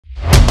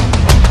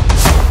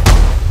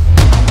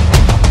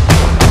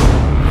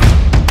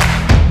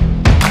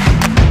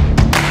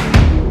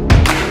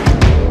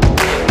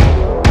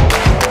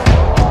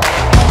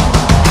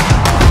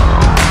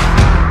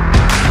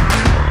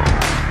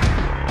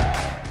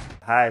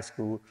high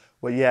school,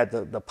 where you had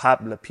the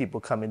popular people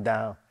coming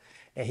down.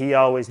 And he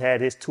always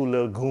had his two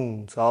little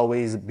goons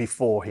always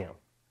before him,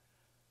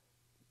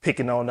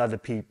 picking on other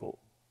people,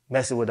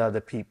 messing with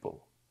other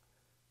people,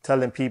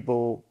 telling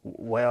people,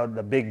 well,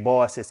 the big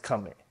boss is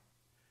coming.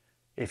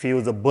 If he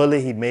was a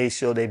bully, he made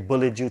sure they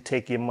bullied you,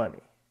 take your money.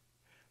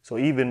 So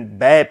even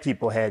bad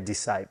people had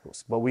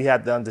disciples. But we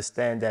have to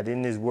understand that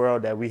in this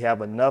world that we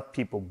have enough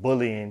people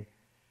bullying,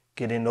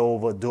 getting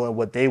over, doing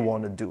what they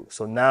want to do.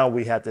 So now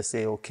we have to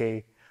say,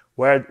 okay,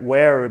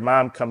 where am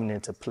I coming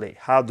into play?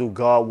 How do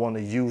God want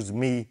to use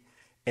me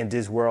in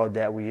this world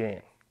that we're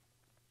in?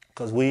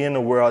 Because we're in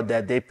a world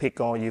that they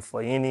pick on you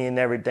for any and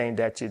everything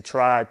that you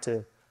try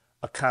to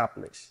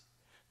accomplish,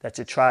 that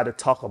you try to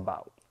talk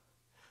about.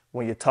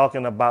 When you're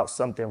talking about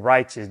something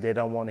righteous, they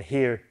don't want to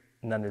hear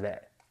none of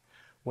that.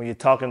 When you're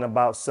talking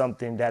about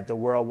something that the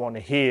world want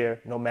to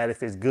hear, no matter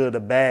if it's good or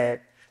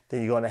bad,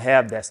 then you're going to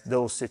have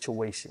those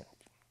situations.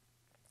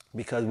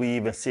 Because we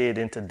even see it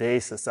in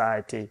today's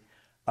society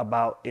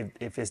about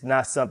if it's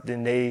not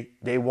something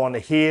they want to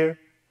hear,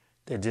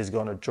 they're just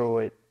going to throw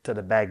it to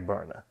the back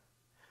burner.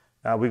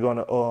 Now we're going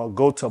to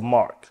go to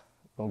Mark.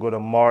 We're going to go to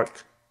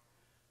Mark.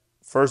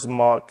 First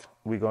Mark,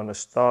 we're going to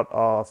start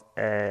off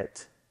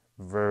at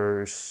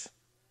verse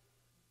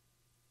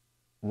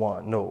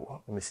 1.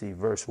 No, let me see,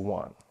 verse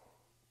 1.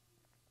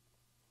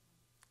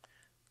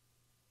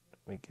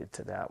 Let me get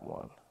to that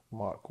one.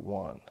 Mark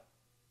 1.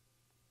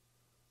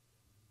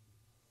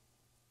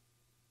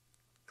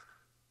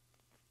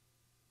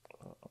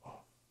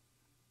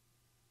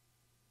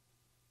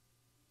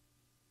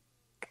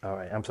 All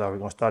right, I'm sorry, we're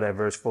going to start at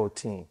verse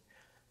 14.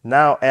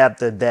 Now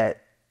after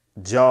that,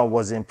 John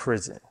was in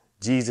prison.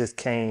 Jesus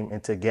came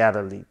into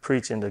Galilee,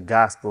 preaching the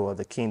gospel of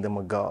the kingdom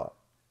of God,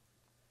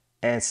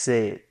 and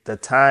said, the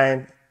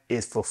time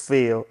is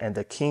fulfilled, and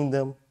the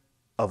kingdom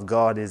of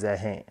God is at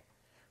hand.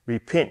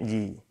 Repent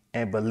ye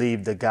and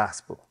believe the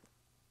gospel.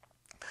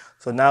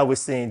 So now we're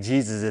seeing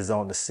Jesus is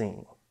on the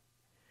scene.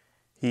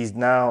 He's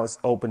now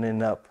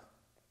opening up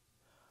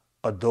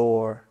a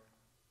door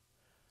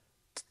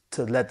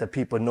to let the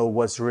people know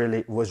what's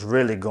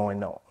really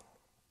going on.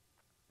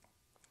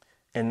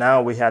 And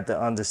now we have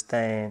to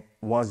understand,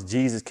 once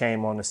Jesus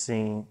came on the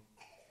scene,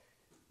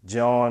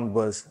 John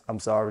has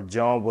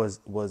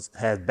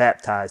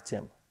baptized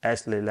him.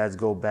 Actually, let's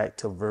go back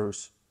to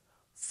verse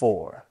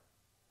 3.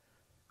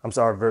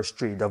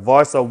 The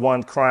voice of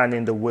one crying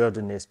in the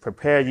wilderness,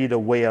 prepare ye the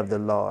way of the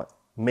Lord,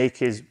 make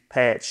his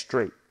path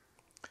straight.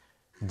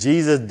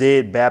 John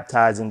did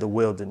baptize in the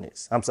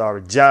wilderness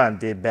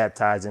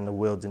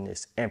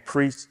and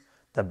preached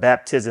the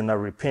baptism of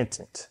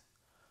repentance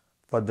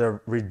for the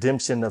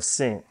redemption of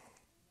sin.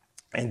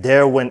 And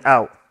there went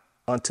out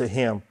unto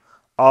him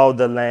all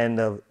the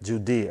land of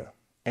Judea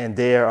and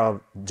there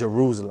of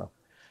Jerusalem,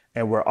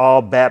 and were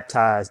all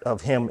baptized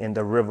of him in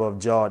the river of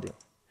Jordan,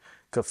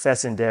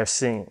 confessing their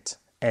sins.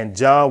 And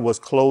John was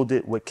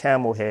clothed with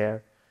camel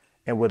hair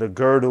and with a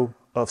girdle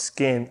of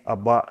skin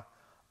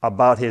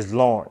about his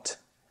loins.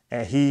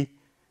 And he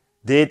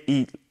did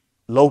eat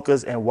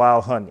locusts and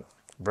wild honey.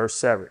 Verse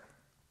 7.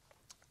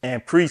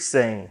 And preached,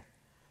 saying,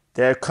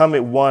 there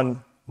cometh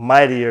one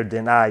mightier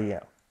than I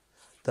am,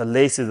 the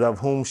laces of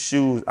whom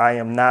shoes I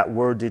am not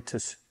worthy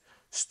to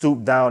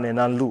stoop down and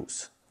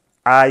unloose.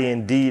 I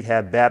indeed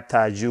have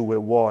baptized you with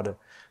water,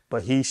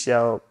 but he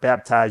shall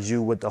baptize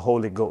you with the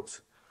Holy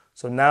Ghost.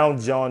 So now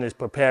John is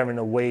preparing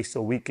a way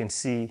so we can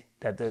see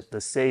that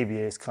the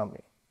Savior is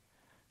coming.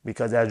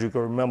 Because as you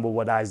can remember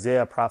what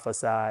Isaiah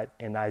prophesied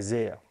in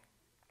Isaiah.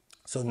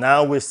 So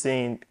now we're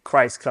seeing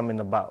Christ coming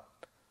about.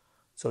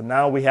 So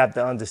now we have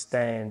to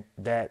understand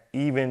that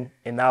even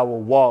in our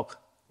walk,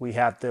 we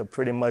have to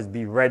pretty much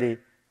be ready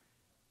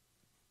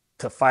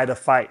to fight a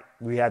fight.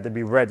 We have to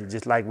be ready,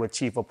 just like with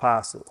Chief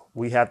Apostle.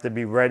 We have to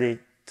be ready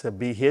to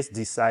be his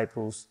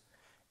disciples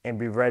and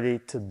be ready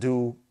to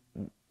do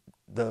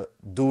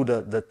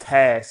the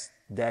task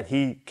that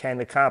he can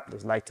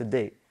accomplish, like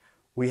today.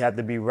 We have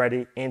to be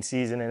ready in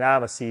season and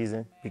out of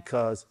season,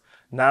 because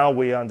now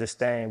we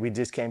understand we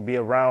just can't be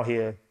around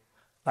here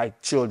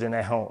like children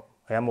at home.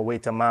 Hey, I'm going to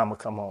wait till mama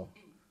come home.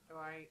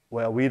 Right.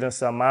 Well, we done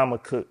saw mama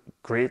cook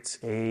grits,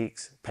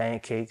 eggs,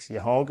 pancakes.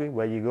 You hungry?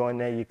 Well, you go in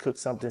there, you cook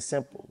something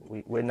simple.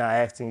 We're not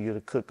asking you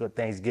to cook a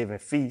Thanksgiving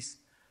feast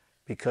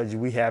because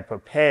we have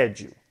prepared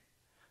you.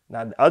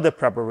 Now, the other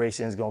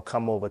preparation is going to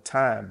come over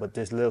time, but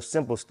this little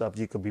simple stuff,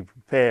 you could be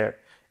prepared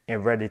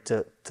and ready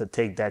to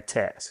take that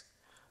task.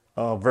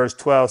 Verse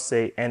 12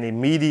 say, and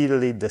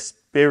immediately the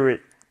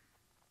Spirit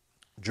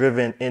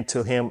driven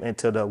into him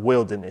into the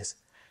wilderness.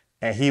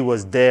 And he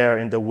was there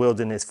in the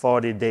wilderness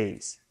 40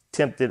 days,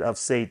 tempted of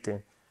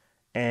Satan,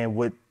 and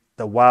with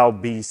the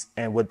wild beasts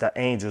and with the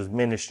angels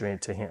ministering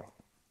to him.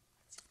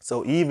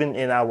 So even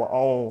in our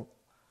own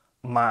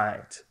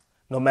minds,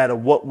 no matter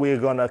what we're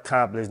going to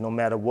accomplish, no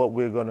matter what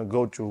we're going to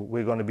go through,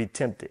 we're going to be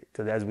tempted.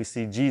 Because as we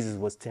see, Jesus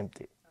was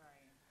tempted.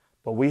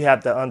 But we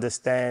have to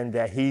understand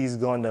that he's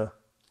going to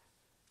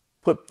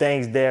put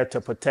things there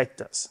to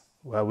protect us.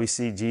 Well, we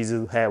see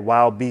Jesus had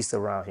wild beasts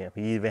around him.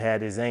 He even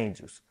had his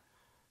angels.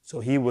 So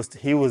he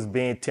was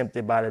being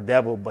tempted by the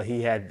devil, but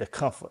he had the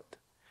comfort.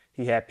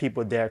 He had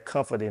people there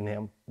comforting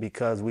him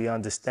because we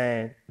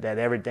understand that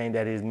everything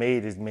that is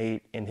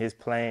made in his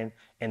plan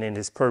and in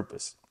his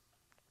purpose.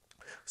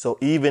 So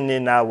even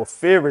in our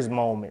fearless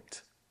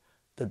moment,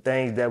 the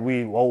things that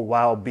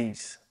wild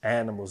beasts,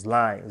 animals,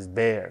 lions,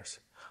 bears,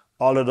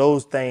 all of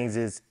those things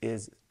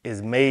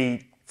is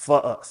made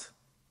for us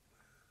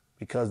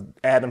because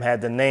Adam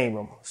had to name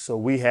them. So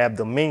we have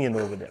dominion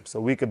over them.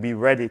 So we could be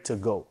ready to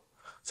go.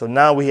 So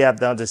now we have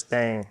to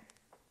understand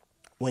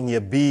when you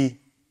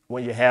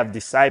have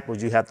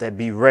disciples, you have to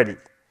be ready.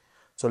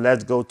 So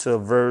let's go to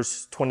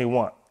verse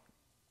 21.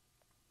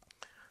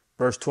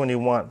 Verse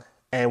 21.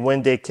 And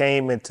when they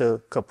came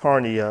into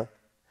Capernaum,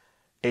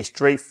 a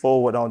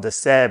straightforward on the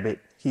Sabbath,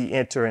 he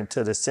entered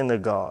into the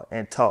synagogue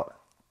and taught.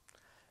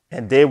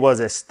 And they was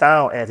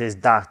astounded at his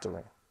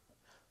doctrine,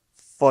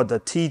 for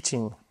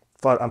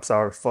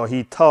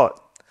he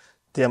taught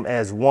them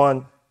as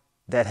one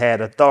that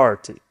had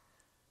authority,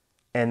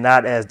 and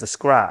not as the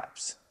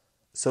scribes.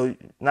 So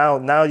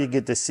now you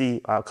get to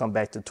see, I'll come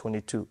back to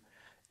 22.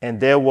 And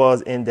there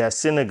was in their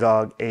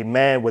synagogue a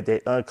man with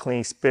an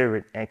unclean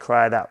spirit and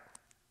cried out.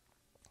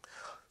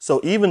 So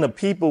even the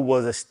people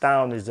was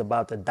astounded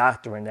about the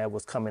doctrine that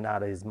was coming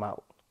out of his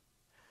mouth.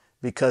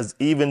 Because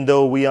even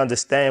though we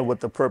understand what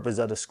the purpose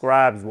of the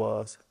scribes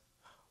was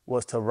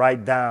to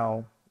write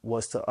down,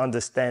 was to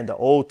understand the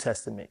Old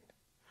Testament.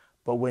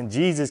 But when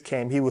Jesus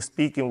came, he was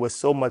speaking with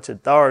so much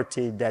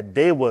authority that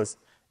they was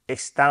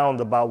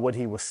astounded about what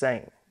he was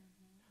saying.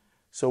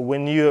 So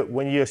when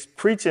you're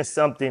preaching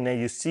something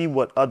and you see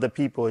what other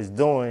people is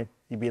doing,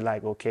 you be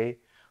like, okay,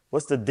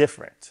 what's the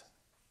difference?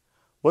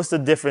 What's the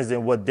difference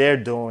in what they're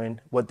doing,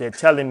 what they're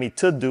telling me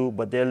to do,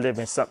 but they're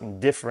living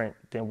something different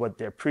than what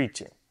they're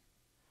preaching?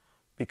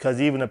 Because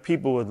even the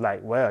people was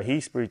like, well,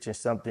 he's preaching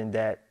something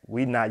that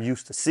we're not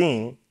used to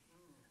seeing,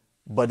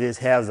 but it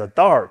has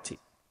authority.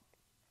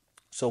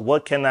 So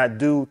what can I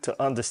do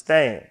to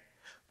understand?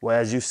 Well,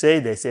 as you say,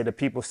 they say the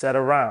people sat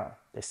around.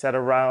 They sat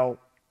around,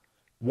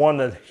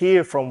 wanted to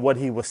hear from what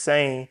he was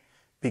saying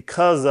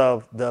because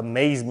of the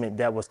amazement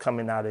that was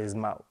coming out of his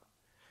mouth.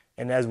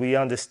 And as we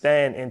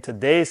understand in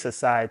today's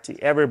society,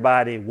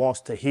 everybody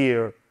wants to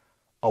hear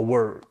a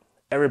word.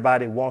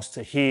 Everybody wants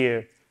to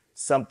hear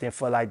something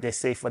for, like they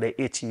say, for their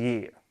itchy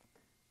ear.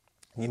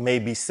 You may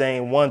be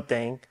saying one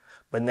thing,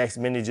 but next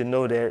minute you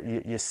know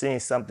that you're seeing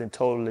something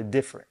totally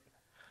different.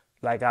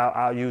 Like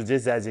I'll use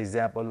this as an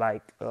example.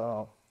 Like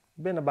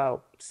been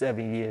about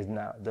 7 years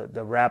now.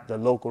 The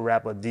local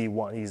rapper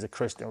D1. He's a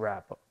Christian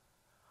rapper.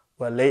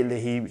 But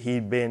lately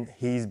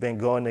he's been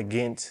going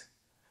against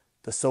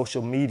the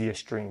social media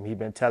stream. He's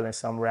been telling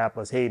some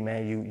rappers, hey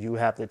man, you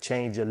have to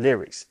change your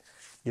lyrics.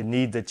 You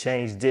need to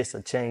change this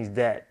or change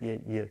that.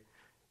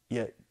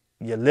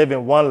 You're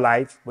living one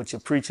life, but you're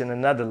preaching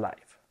another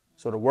life.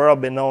 So the world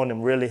been on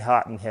him really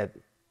hot and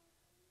heavy.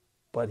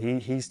 But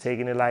he's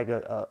taking it like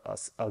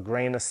a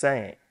grain of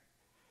sand.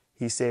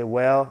 He said,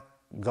 well,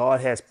 God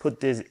has put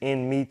this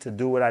in me to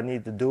do what I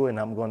need to do, and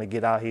I'm going to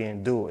get out here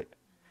and do it.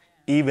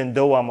 Even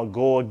though I'm going to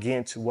go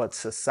against what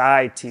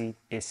society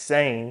is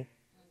saying,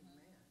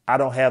 I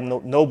don't have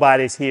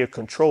nobody's here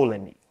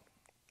controlling me.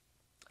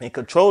 And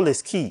control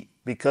is key,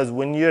 because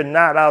when you're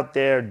not out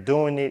there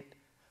doing it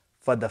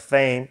for the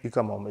fame, you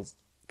come on, Ms.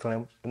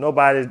 Clem.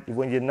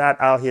 When you're not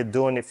out here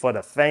doing it for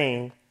the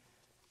fame,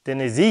 then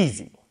it's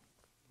easy.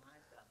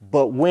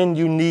 But when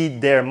you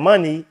need their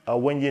money, or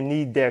when you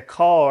need their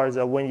cars,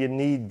 or when you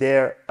need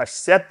their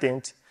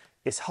acceptance,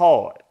 it's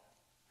hard.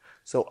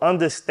 So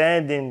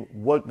understanding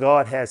what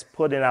God has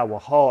put in our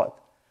heart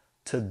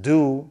to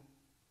do,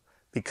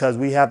 because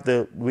we have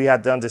to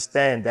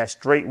understand that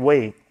straight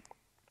way,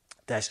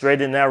 that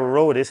straight and narrow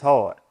road is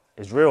hard.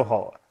 It's real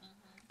hard.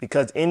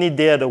 Because any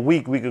day of the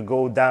week we could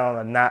go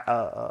down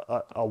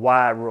a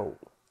wide road.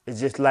 It's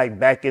just like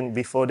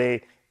before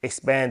they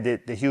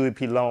expanded the Huey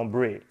P. Long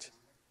Bridge.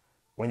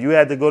 When you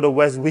had to go to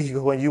West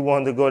Wego, when you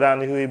wanted to go down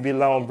the Huey P.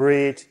 Long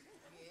Bridge,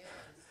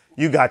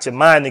 you got your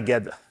mind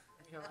together.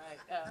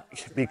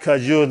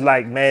 Because you're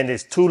like, man,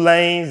 there's 2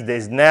 lanes,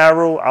 there's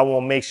narrow. I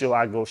want to make sure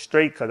I go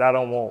straight because I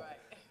don't want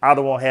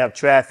to have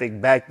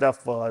traffic backed up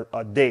for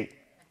a day.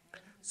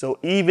 So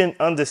even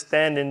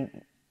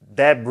understanding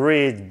that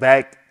bridge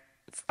back,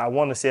 I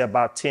want to say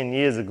about 10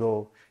 years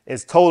ago,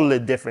 it's totally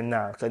different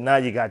now. Because now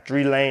you got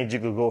 3 lanes, you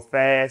could go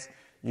fast,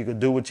 you could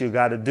do what you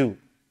got to do.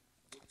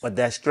 But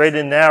that straight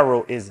and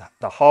narrow is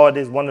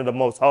one of the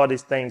most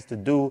hardest things to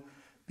do,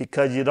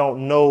 because you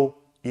don't know,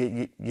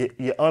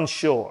 you're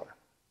unsure.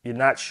 You're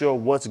not sure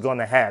what's going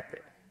to happen.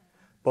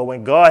 But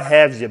when God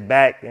has your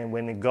back and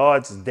when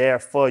God's there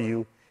for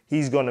you,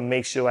 he's going to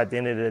make sure at the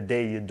end of the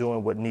day you're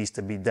doing what needs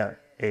to be done.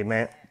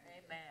 Amen.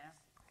 Amen.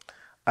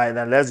 All right,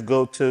 now let's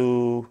go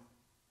to,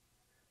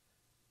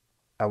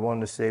 I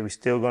want to say we're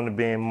still going to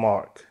be in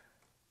Mark.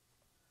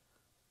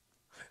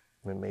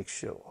 Let me make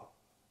sure.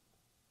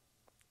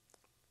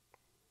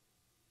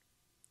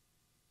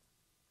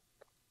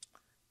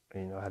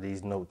 You know how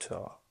these notes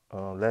are.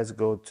 Let's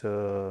go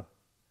to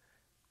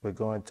We're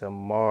going to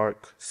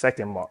Mark,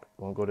 second Mark.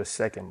 We're going to go to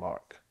second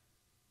Mark.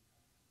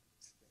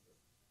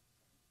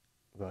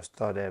 We're going to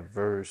start at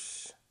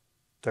verse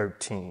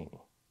 13.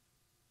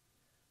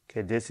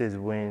 Okay, this is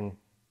when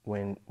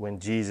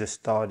Jesus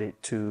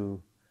started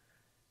to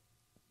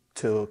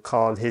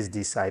call his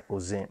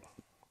disciples in.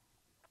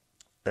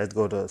 Let's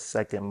go to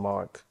second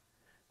Mark.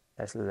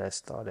 Actually, let's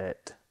start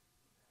at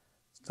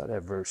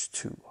verse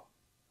 2.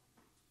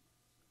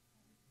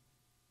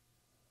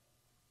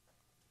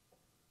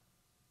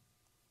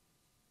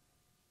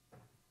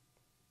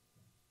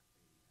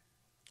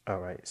 All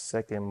right,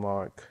 second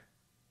Mark.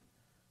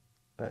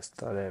 Let's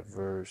start at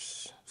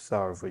verse.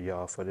 Sorry for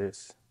y'all for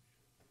this.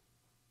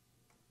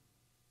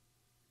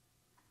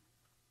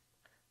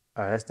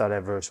 All right, let's start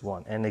at verse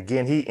 1. And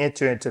again, he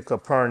entered into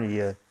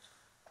Capernaum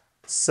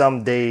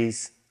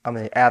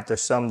after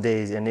some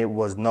days, and it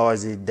was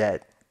noisy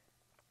that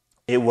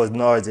he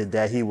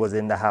was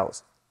in the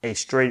house.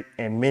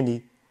 And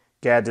many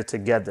gathered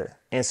together,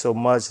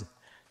 insomuch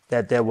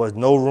that there was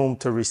no room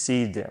to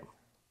receive them.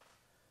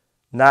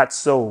 Not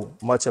so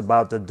much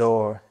about the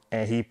door,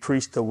 and he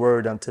preached the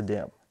word unto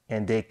them.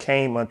 And they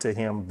came unto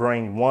him,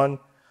 bring one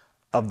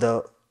of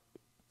the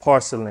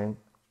porcelain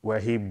where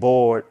he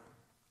bored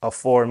of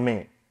 4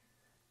 men.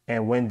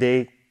 And when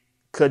they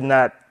could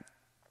not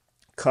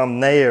come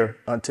near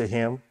unto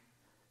him,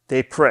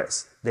 they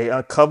pressed. They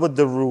uncovered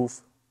the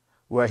roof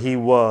where he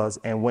was,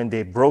 and when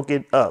they broke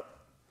it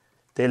up,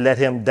 they let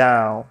him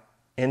down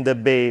in the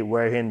bed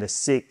wherein the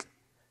sick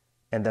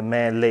and the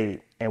man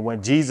laid. And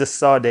when Jesus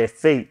saw their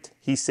faith,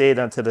 he said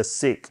unto the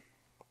sick,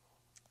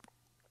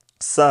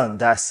 Son,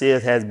 thy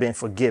sins has been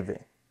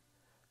forgiven.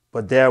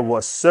 But there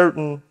was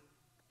certain,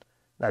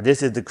 now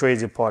this is the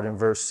crazy part in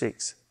verse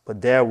 6,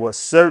 but there was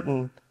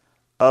certain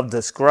of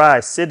the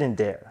scribes sitting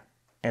there,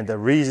 and the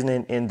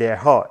reasoning in their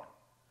heart,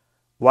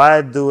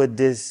 why doeth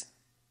this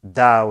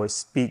thou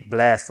speak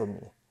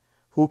blasphemy?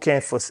 Who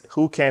can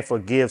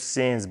forgive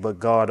sins but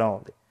God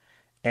only?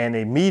 And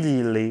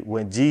immediately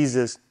when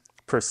Jesus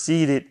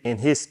perceived in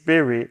his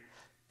spirit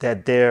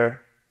that they're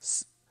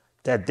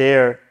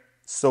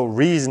so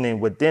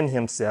reasoning within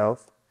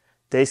himself,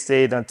 they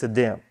said unto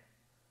them,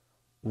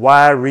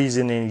 Why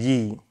reasoning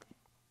ye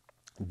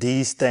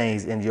these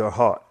things in your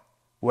heart?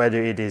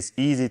 Whether it is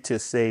easy to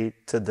say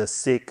to the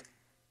sick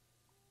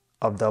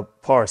of the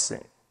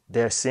parson,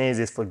 their sins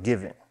is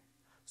forgiven.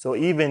 So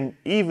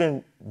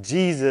even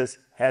Jesus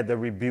had the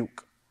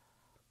rebuke.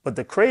 But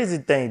the crazy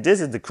thing,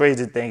 this is the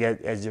crazy thing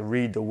as you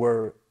read the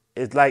word,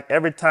 it's like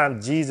every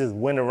time Jesus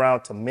went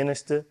around to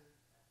minister,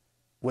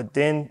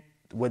 within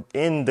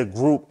the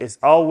group, it's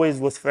always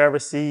was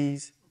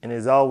Pharisees and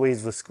it's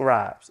always was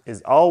scribes.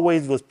 It's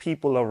always was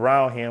people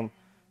around him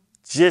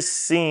just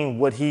seeing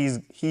what he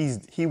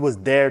was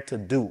there to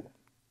do.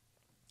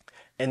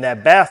 And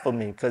that baffled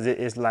me because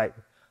it's like,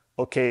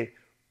 okay,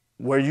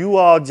 were you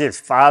all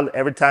just follow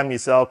every time you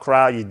saw a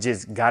crowd, you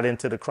just got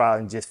into the crowd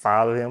and just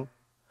followed him?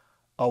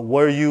 Or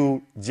were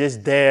you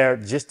just there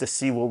just to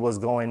see what was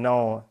going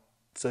on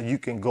so you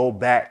can go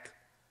back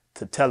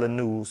to tell the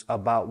news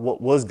about what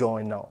was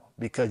going on?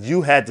 Because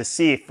you had to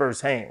see it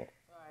firsthand.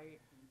 Right.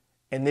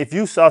 And if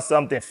you saw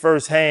something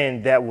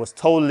firsthand that was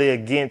totally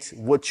against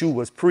what you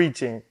was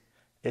preaching,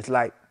 it's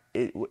like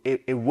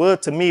it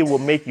would, to me, it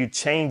would make you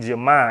change your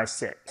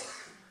mindset.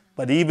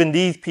 But even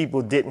these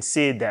people didn't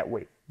see it that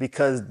way,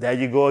 because there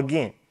you go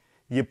again.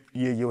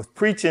 You was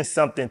preaching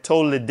something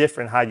totally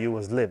different how you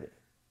was living.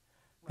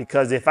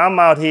 Because if I'm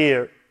out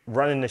here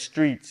running the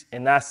streets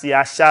and I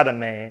shot a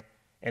man,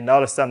 and all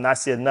of a sudden I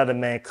see another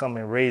man come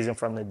and raise him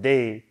from the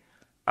dead,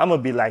 I'm going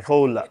to be like,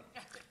 hold up.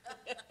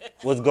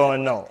 What's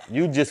going on?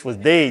 You just was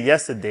dead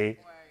yesterday,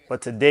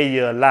 but today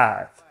you're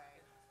alive.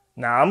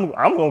 Now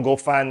I'm going to go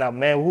find out,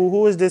 man,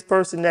 who is this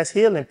person that's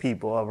healing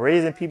people or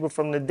raising people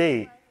from the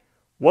dead?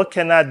 What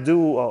can I do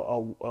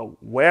or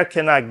where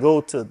can I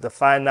go to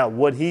find out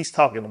what he's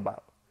talking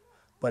about?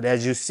 But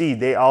as you see,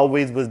 they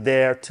always was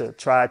there to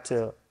try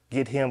to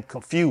get him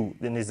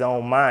confused in his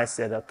own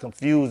mindset of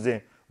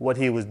confusing what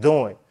he was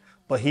doing.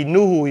 But he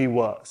knew who he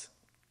was.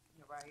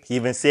 Right. He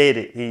even said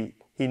it.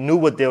 He knew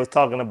what they was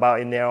talking about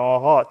in their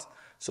own hearts.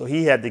 So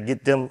he had to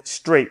get them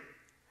straight.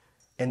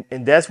 And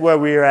that's where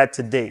we're at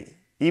today.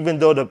 Even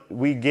though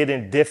we get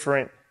in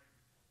different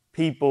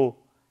people,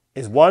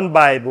 it's one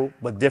Bible,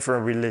 but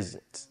different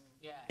religions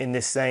in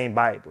this same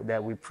Bible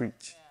that we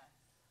preach.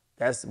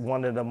 That's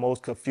one of the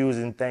most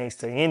confusing things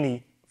to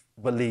any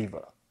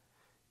believer.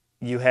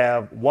 You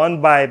have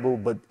one Bible,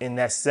 but in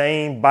that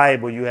same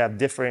Bible, you have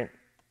different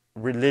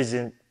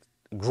religion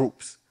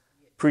groups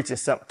preaching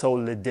something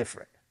totally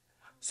different.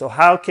 So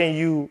how can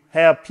you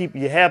have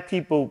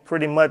people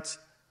pretty much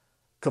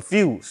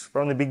confused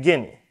from the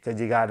beginning? Because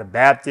you got the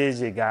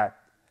Baptists, you got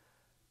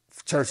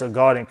Church of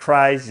God in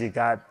Christ, you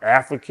got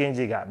Africans,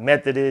 you got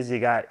Methodists, you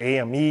got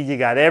AME, you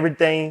got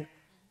everything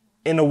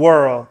in the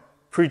world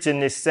preaching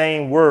this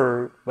same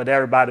word, but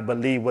everybody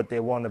believe what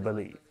they want to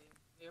believe.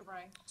 You're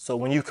right. So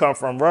when you come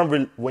from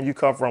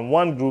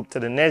one group to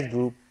the next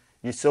group,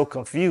 you're so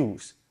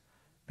confused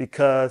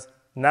because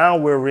now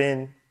we're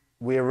in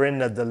we're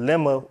in a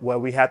dilemma where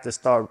we have to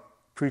start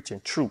preaching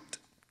truth.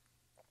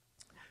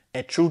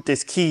 And truth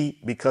is key,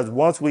 because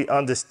once we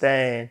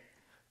understand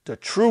the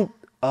truth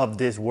of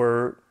this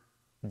word,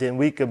 then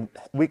we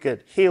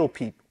could heal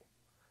people.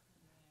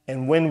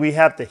 And when we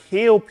have to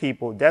heal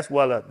people, that's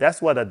what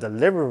a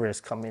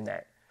deliverance coming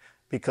at.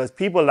 Because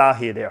people out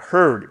here, they're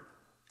hurting.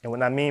 And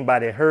what I mean by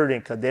they're hurting,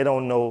 because they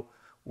don't know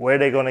where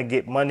they're going to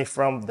get money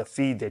from to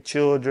feed their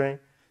children.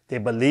 They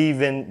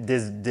believe in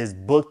this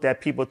book that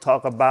people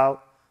talk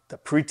about. The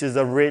preachers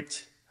are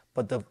rich,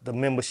 but the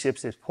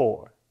memberships is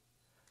poor.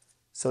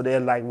 So they're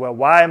like, well,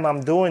 why am I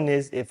doing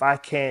this if I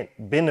can't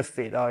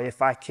benefit or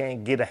if I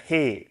can't get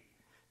ahead?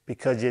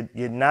 Because you're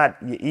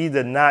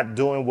either not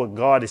doing what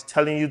God is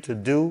telling you to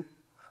do,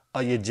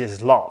 or you're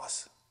just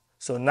lost.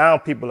 So now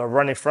people are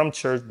running from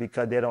church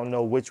because they don't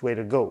know which way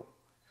to go.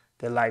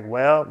 They're like,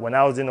 well, when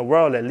I was in the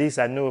world, at least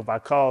I knew if I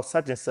called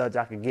such and such,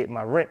 I could get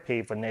my rent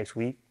paid for next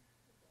week.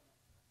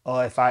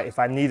 Or if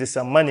I needed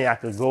some money, I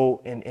could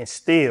go and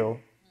steal.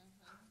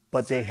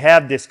 But they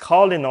have this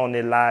calling on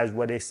their lives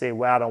where they say,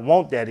 well, I don't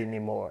want that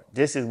anymore.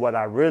 This is what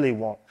I really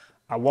want.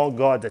 I want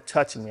God to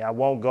touch me. I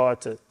want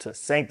God to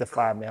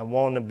sanctify me. I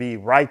want to be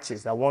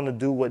righteous. I want to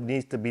do what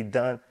needs to be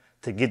done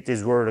to get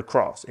this word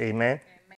across. Amen.